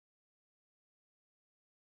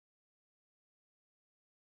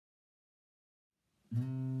LA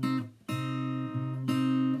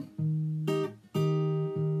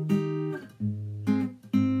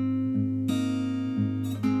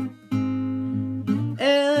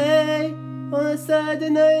on a Saturday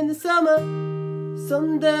night in the summer,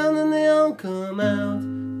 sundown and they all come out.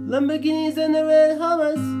 Lamborghinis and the red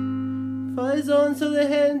Hummers, fires on so they're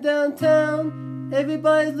heading downtown.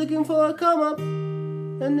 Everybody's looking for a come up,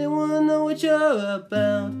 and they wanna know what you're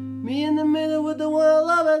about. Me in the middle with the one I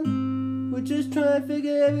lovin', we're just trying to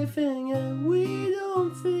figure everything out. We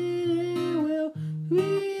don't fit in well,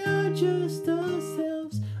 we are just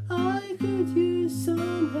ourselves. I could use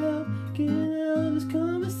some help getting out of this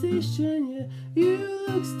conversation, yeah. You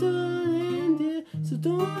look stunning, dear, so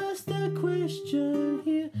don't ask that question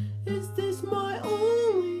here. Is this my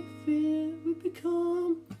only fear? We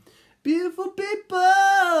become beautiful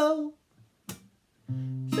people.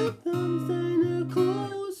 Sometimes designer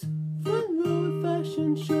clothes, front row at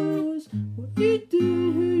fashion shows. What you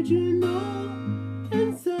doing, who'd you know?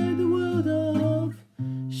 Inside the world of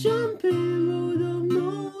champagne, road of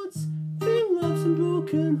notes, fame, loves and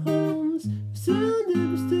broken homes.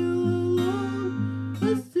 Surrounded but still alone.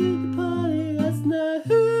 Let's do the party, that's not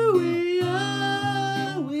who we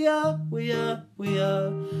are.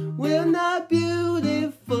 We're not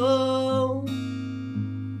beautiful.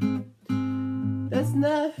 That's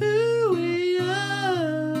not who we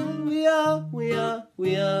are.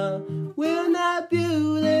 We're not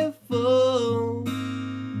beautiful.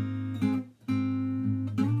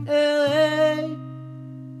 LA,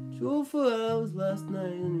 drove for hours last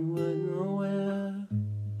night and we went nowhere.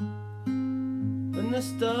 And the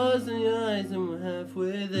stars in your eyes and we're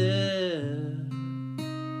halfway there.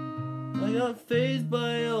 I got fazed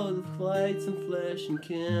by all the lights and flashing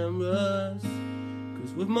cameras,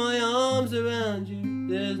 'cause with my arms around you,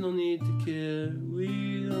 there's no need to care. We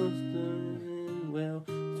don't stand well,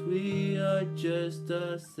 'cause we are just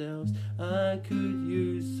ourselves. I could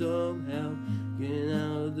use some help getting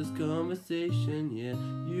out of this conversation, yeah.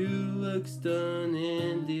 You look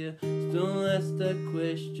stunning, dear, so don't ask that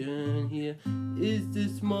question here. Is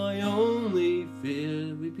this my only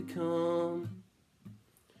fear? We become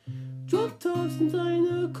drop tops and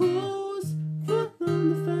designer clothes, front on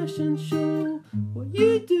the fashion show. What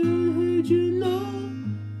you doing, who'd you know?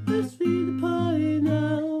 Let's feed the party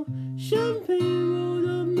now. Champagne, road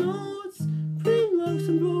of notes, print locks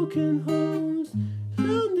and broken homes.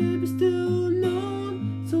 Surrounded but still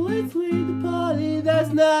unknown, so let's lead the party.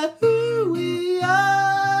 That's not who we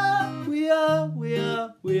are.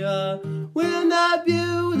 We're not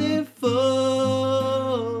beautiful.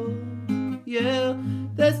 Yeah,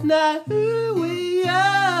 that's not who we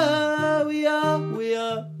are.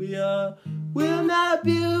 We're not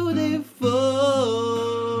beautiful.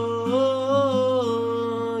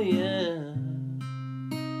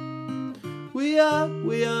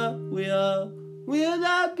 Yeah, we are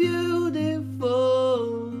not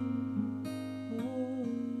beautiful.